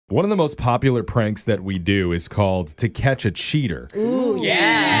One of the most popular pranks that we do is called To Catch a Cheater. Ooh,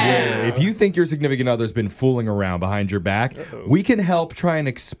 yeah. Where if you think your significant other's been fooling around behind your back, we can help try and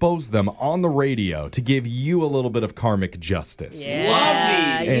expose them on the radio to give you a little bit of karmic justice.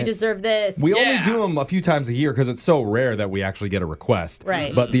 Yeah, you And deserve this. We only do them a few times a year because it's so rare that we actually get a request.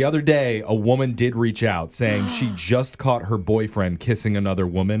 Right. But the other day, a woman did reach out saying she just caught her boyfriend kissing another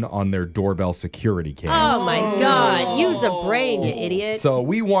woman on their doorbell security cam. Oh, my God. Use a brain, you idiot. So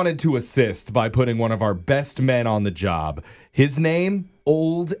we wanted to assist by putting one of our best men on the job. His name,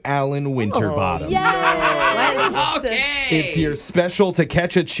 Old Alan Winterbottom. Yes. Okay. It's your special To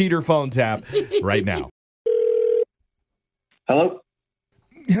Catch a Cheater phone tap right now. Hello?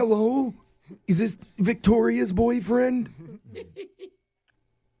 Hello? Is this Victoria's boyfriend?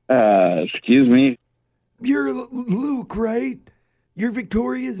 Excuse me? You're Luke, right? You're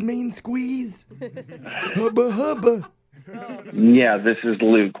Victoria's main squeeze? Hubba hubba. Yeah, this is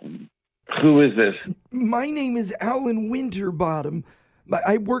Luke. Who is this? My name is Alan Winterbottom.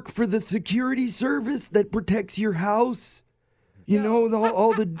 I work for the security service that protects your house. You know,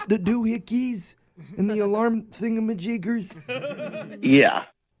 all the doohickeys and the alarm thingamajiggers. Yeah.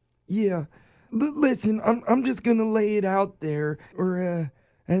 Yeah. Listen, I'm just gonna lay it out there, or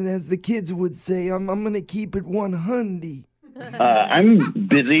and as the kids would say, I'm gonna keep it 100. I'm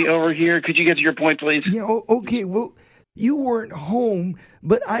busy over here. Could you get to your point, please? Yeah, okay, well, you weren't home,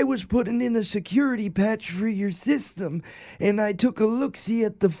 but I was putting in a security patch for your system, and I took a look-see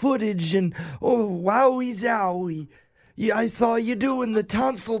at the footage, and oh, wowie zowie. Yeah, I saw you doing the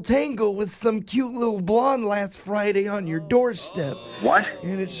tonsil tango with some cute little blonde last Friday on your doorstep. What?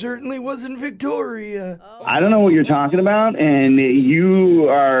 And it certainly wasn't Victoria. I don't know what you're talking about, and you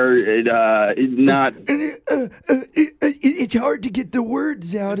are not... It's hard to get the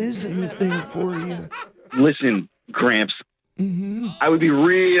words out, isn't it, there for you? Listen, Gramps. I would be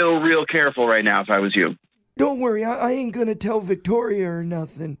real careful right now if I was you. Don't worry, I ain't gonna tell Victoria or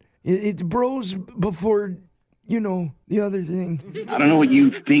nothing. It's bros before, you know, the other thing. I don't know what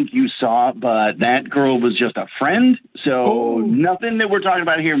you think you saw, but that girl was just a friend, so nothing that we're talking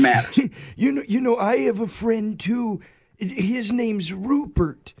about here matters. You know, I have a friend too. His name's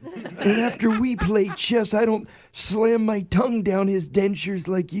Rupert. And after we play chess, I don't slam my tongue down his dentures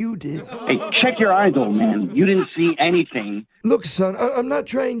like you did. Hey, check your eyes, old man. You didn't see anything. Look, son, I'm not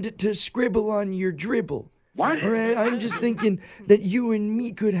trying to scribble on your dribble. What? All right, I'm just thinking that you and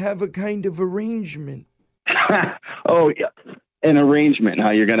me could have a kind of arrangement. Oh, yeah. An arrangement,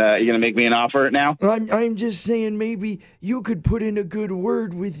 huh? You're gonna make me an offer now? I'm just saying maybe you could put in a good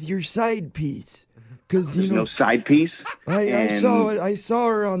word with your side piece. Cause There's no side piece. I saw it. I saw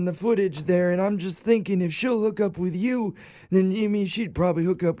her on the footage there, and I'm just thinking if she'll hook up with you, then I mean she'd probably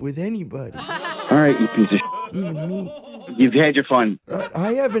hook up with anybody, All right, you piece of even me. You've had your fun.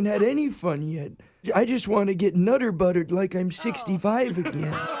 I haven't had any fun yet. I just want to get nutter buttered like I'm 65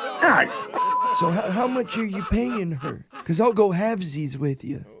 again. God, So how much are you paying her? Cause I'll go halvesies with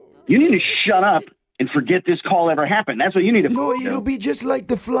you. you need to shut up and forget this call ever happened. That's what you need to No, do. it'll be just like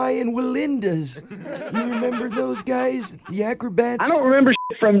the Flying Willindas. You remember those guys, the acrobats? I don't remember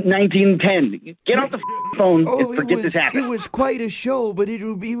shit from 1910. Get off the phone and forget this It happened. was quite a show, but it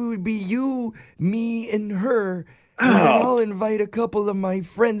would be you, me, and her. And Oh. then I'll invite a couple of my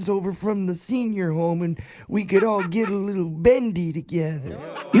friends over from the senior home, and we could all get a little bendy together.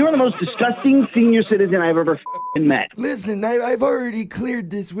 You are the most disgusting senior citizen I've ever met. Listen, I've already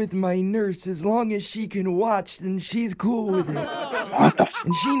cleared this with my nurse. As long as she can watch, then she's cool with it. What the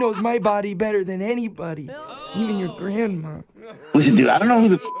And she knows my body better than anybody, even your grandma. Listen, dude, I don't know who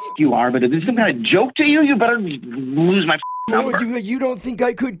the you are, but if this is some kind of joke to you, you better lose my number. Oh, you don't think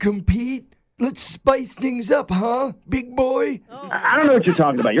I could compete? Let's spice things up, huh, big boy? I don't know what you're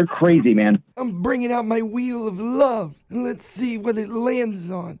talking about. You're crazy, man. I'm bringing out my wheel of love. Let's see what it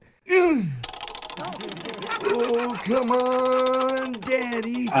lands on. Oh, come on,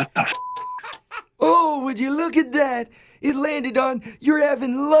 Daddy. Oh, would you look at that? It landed on you're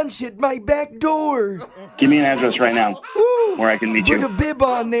having lunch at my back door. Give me an address right now Ooh, where I can meet put you. a bib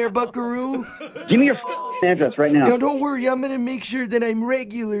on there, buckaroo. Give me your address right now. Now, don't worry, I'm going to make sure that I'm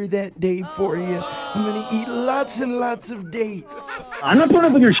regular that day for you. I'm going to eat lots and lots of dates. I'm not putting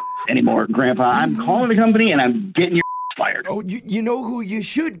up with your anymore, Grandpa. I'm calling the company and I'm getting your fired. Oh, you know who you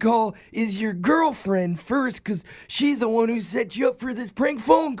should call is your girlfriend first, because she's the one who set you up for this prank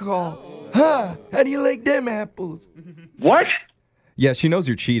phone call. Huh? How do you like them apples? What? Yeah, she knows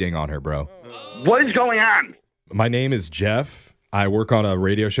you're cheating on her, bro. What is going on? My name is Jeff. I work on a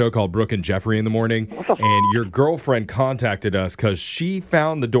radio show called Brooke and Jeffrey in the morning, and your girlfriend contacted us because she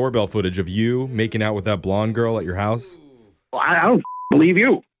found the doorbell footage of you making out with that blonde girl at your house. Well, I don't believe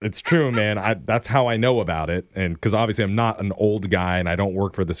you. It's true, man. That's how I know about it. And because obviously I'm not an old guy and I don't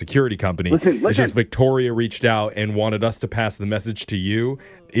work for the security company. Listen. It's just Victoria reached out and wanted us to pass the message to you.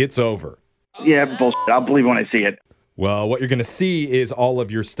 It's over. Yeah, bullshit. I'll believe when I see it. Well, what you're going to see is all of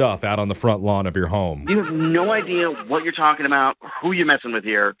your stuff out on the front lawn of your home. You have no idea what you're talking about, who you're messing with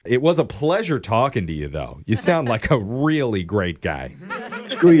here. It was a pleasure talking to you, though. You sound like a really great guy.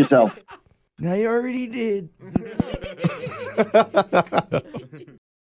 Screw yourself. I already did.